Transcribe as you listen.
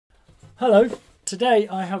Hello, today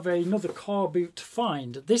I have another car boot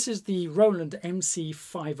find. This is the Roland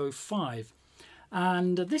MC-505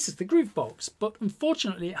 and this is the groovebox, but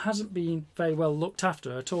unfortunately it hasn't been very well looked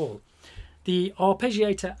after at all. The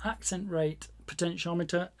arpeggiator accent rate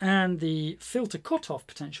potentiometer and the filter cutoff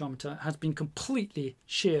potentiometer has been completely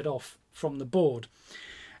sheared off from the board.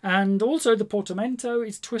 And also the portamento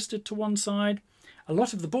is twisted to one side. A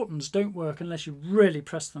lot of the buttons don't work unless you really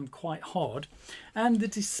press them quite hard. And the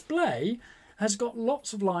display has got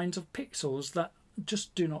lots of lines of pixels that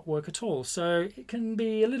just do not work at all. So it can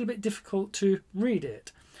be a little bit difficult to read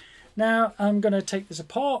it. Now I'm going to take this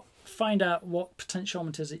apart, find out what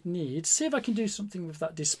potentiometers it needs, see if I can do something with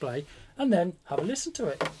that display, and then have a listen to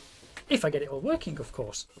it. If I get it all working, of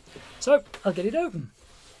course. So I'll get it open.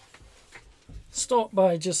 Start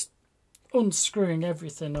by just unscrewing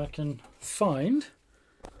everything I can find.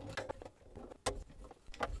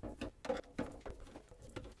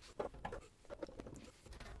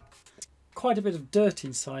 Quite a bit of dirt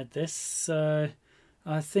inside this, so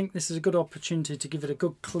I think this is a good opportunity to give it a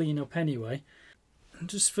good clean up anyway. And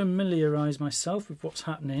just familiarise myself with what's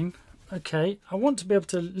happening. Okay, I want to be able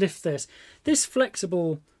to lift this. This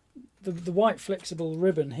flexible, the white flexible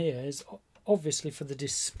ribbon here is obviously for the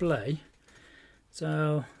display. So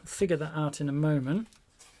I'll figure that out in a moment.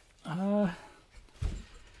 I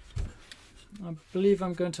believe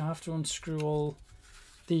I'm going to have to unscrew all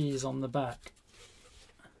these on the back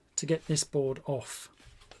to get this board off.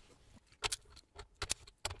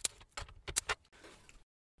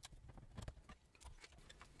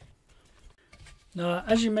 Now,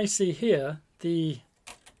 as you may see here, the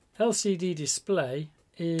LCD display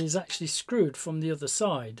is actually screwed from the other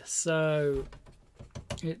side, so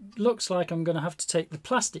it looks like I'm going to have to take the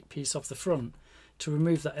plastic piece off the front to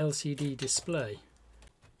remove that LCD display.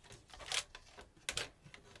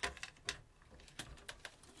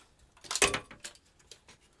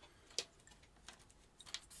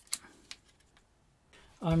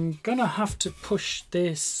 I'm going to have to push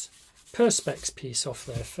this perspex piece off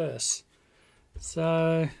there first.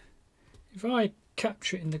 So if I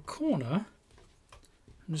capture it in the corner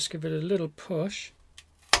and just give it a little push,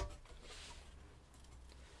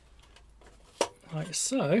 like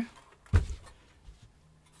so,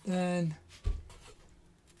 then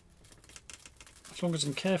as long as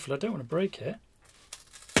I'm careful, I don't want to break it.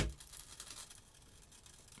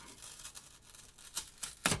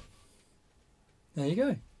 There you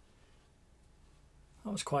go.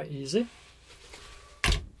 That was quite easy.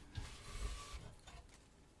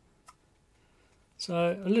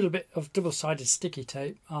 So a little bit of double-sided sticky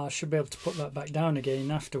tape. I should be able to put that back down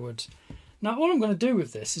again afterwards. Now all I'm going to do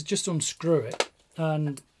with this is just unscrew it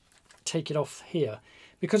and take it off here,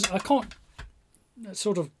 because I can't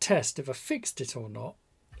sort of test if I fixed it or not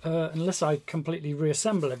unless I completely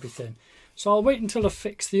reassemble everything. So I'll wait until I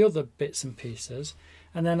fix the other bits and pieces,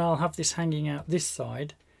 and then I'll have this hanging out this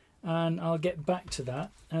side, and I'll get back to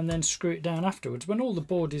that and then screw it down afterwards when all the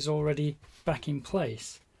board is already back in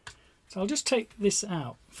place. So I'll just take this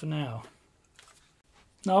out for now.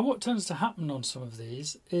 Now what tends to happen on some of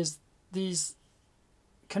these is these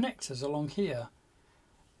connectors along here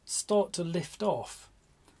start to lift off,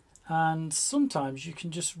 and sometimes you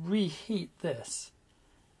can just reheat this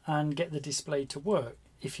and get the display to work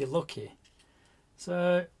if you're lucky.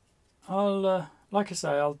 So I'll like I say,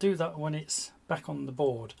 I'll do that when it's back on the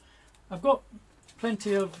board. I've got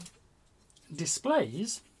plenty of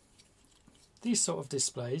displays, these sort of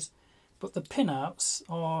displays, but the pinouts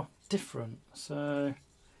are different, so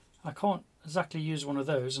I can't exactly use one of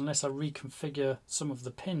those unless I reconfigure some of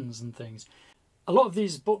the pins and things. A lot of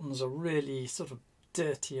these buttons are really sort of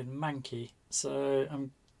dirty and manky, so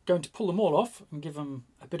I'm going to pull them all off and give them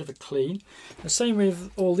a bit of a clean. The same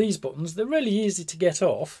with all these buttons. They're really easy to get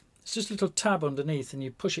off. It's just a little tab underneath and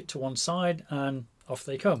you push it to one side and off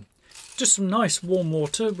they come. Just some nice warm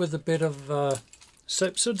water with a bit of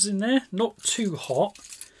soap suds in there. Not too hot,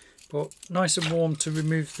 but nice and warm to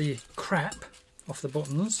remove the crap off the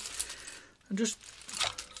buttons. And just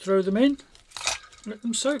throw them in, let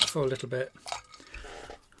them soak for a little bit.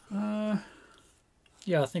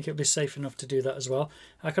 Yeah, I think it'll be safe enough to do that as well.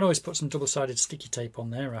 I can always put some double-sided sticky tape on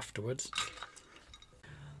there afterwards.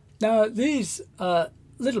 Now these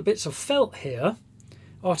little bits of felt here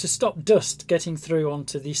are to stop dust getting through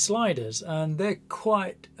onto the sliders, and they're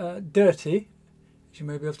quite dirty, as you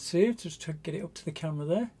may be able to see. Just to get it up to the camera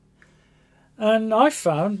there. And I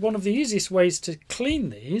found one of the easiest ways to clean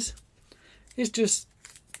these is just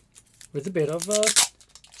with a bit of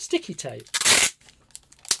sticky tape.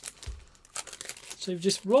 So you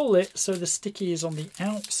just roll it so the sticky is on the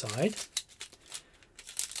outside,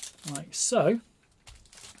 like so,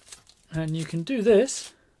 And you can do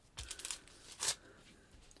this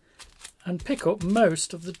and pick up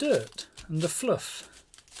most of the dirt and the fluff.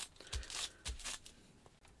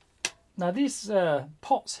 Now these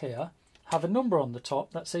pots here have a number on the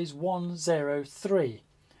top that says 103.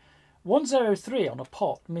 103 on a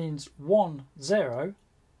pot means 1 0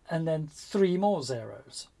 and then 3 more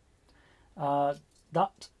zeros.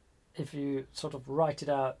 That, if you sort of write it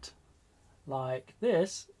out like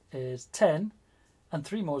this, is 10 and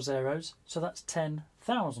 3 more zeros, so that's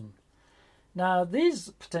 10,000. Now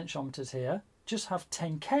these potentiometers here just have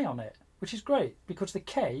 10k on it, which is great because the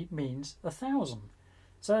k means 1,000.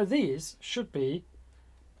 So these should be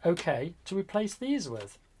okay to replace these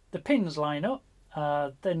with. The pins line up,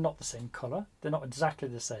 they're not the same colour, they're not exactly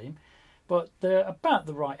the same, but they're about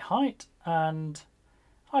the right height, and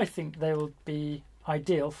I think they will be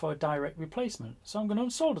ideal for a direct replacement. So I'm going to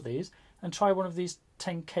unsolder these and try one of these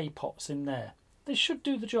 10k pots in there. They should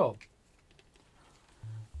do the job.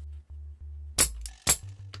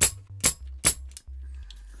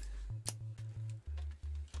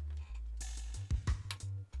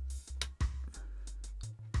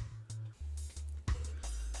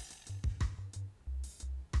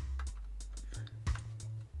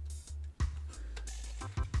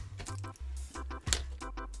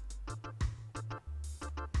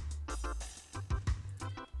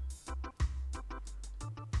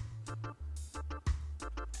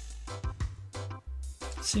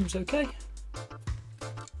 Seems okay.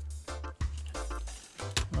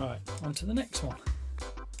 Right, on to the next one.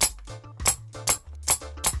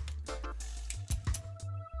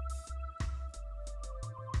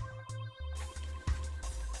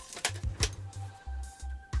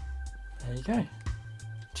 There you go,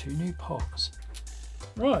 2 new pots.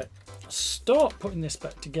 Right, start putting this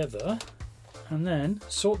back together and then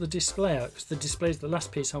sort the display out, because the display is the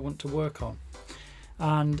last piece I want to work on.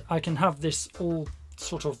 And I can have this all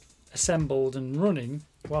sort of assembled and running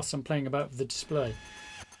whilst I'm playing about with the display.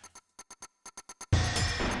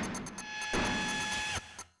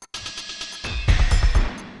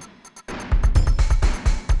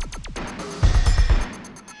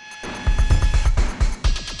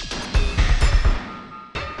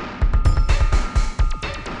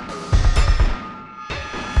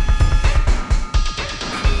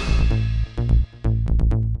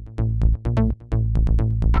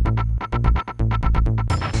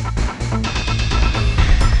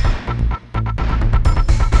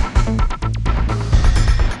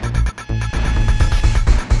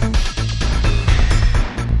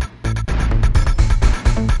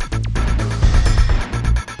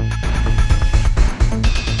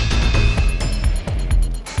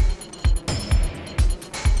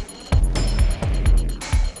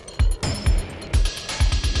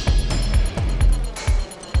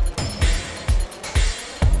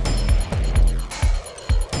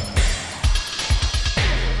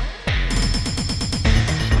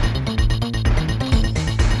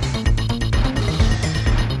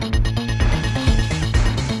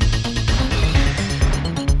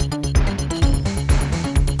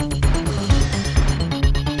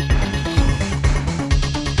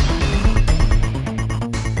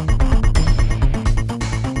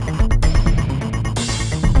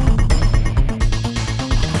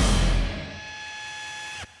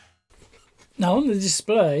 Now on the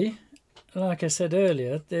display, like I said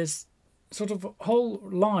earlier, there's sort of whole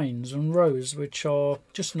lines and rows which are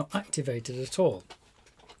just not activated at all.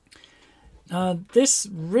 This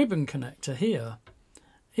ribbon connector here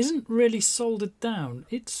isn't really soldered down.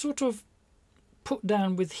 It's sort of put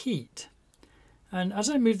down with heat. And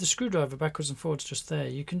as I move the screwdriver backwards and forwards just there,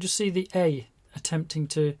 you can just see the A attempting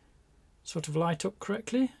to sort of light up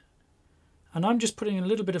correctly. And I'm just putting a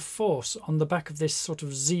little bit of force on the back of this sort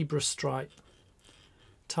of zebra stripe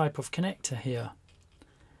type of connector here.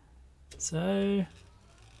 So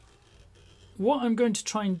what I'm going to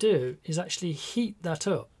try and do is actually heat that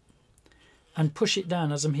up and push it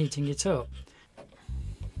down as I'm heating it up.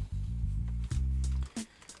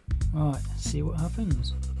 Right, see what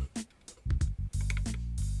happens.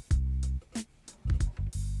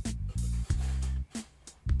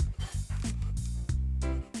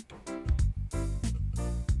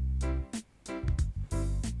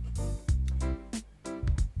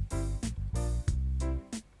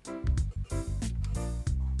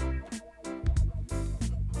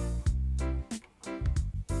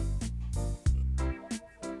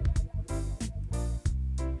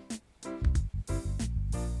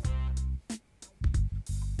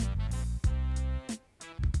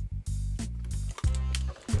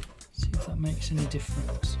 Makes any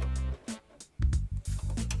difference.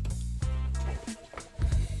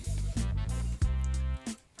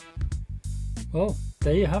 Well,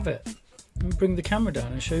 there you have it. Let me bring the camera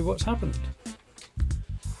down and show you what's happened.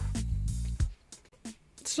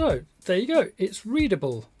 So there you go, it's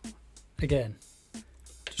readable again.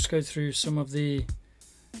 Just go through some of the,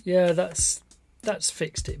 yeah, that's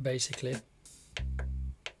fixed it basically.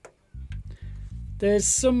 There's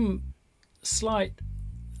some slight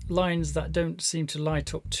lines that don't seem to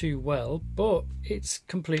light up too well, but it's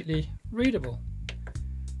completely readable.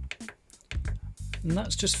 And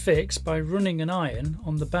that's just fixed by running an iron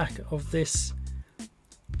on the back of this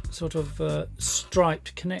sort of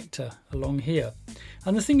striped connector along here.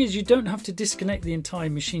 And the thing is, you don't have to disconnect the entire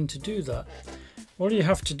machine to do that. All you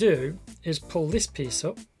have to do is pull this piece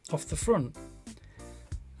up off the front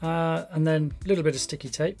and then a little bit of sticky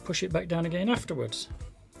tape, push it back down again afterwards.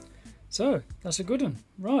 So that's a good one.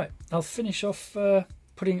 Right, I'll finish off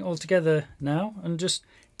putting it all together now and just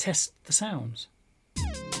test the sounds.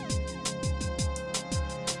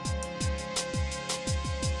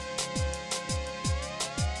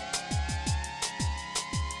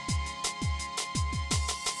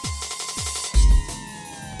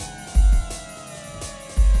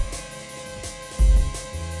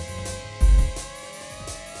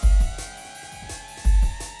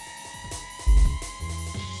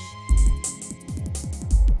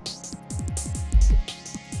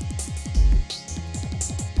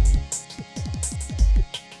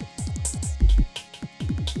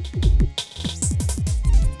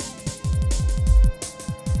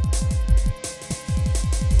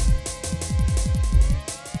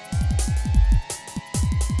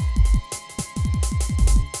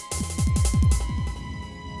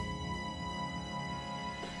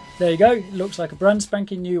 There you go, it looks like a brand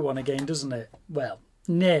spanking new one again, doesn't it? Well,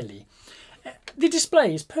 nearly. The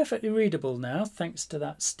display is perfectly readable now thanks to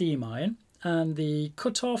that steam iron, and the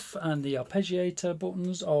cutoff and the arpeggiator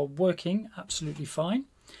buttons are working absolutely fine.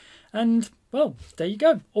 And well, there you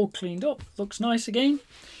go, all cleaned up, looks nice again.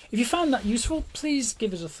 If you found that useful, please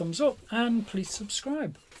give us a thumbs up and please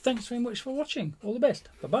subscribe. Thanks very much for watching, all the best,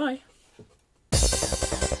 bye bye.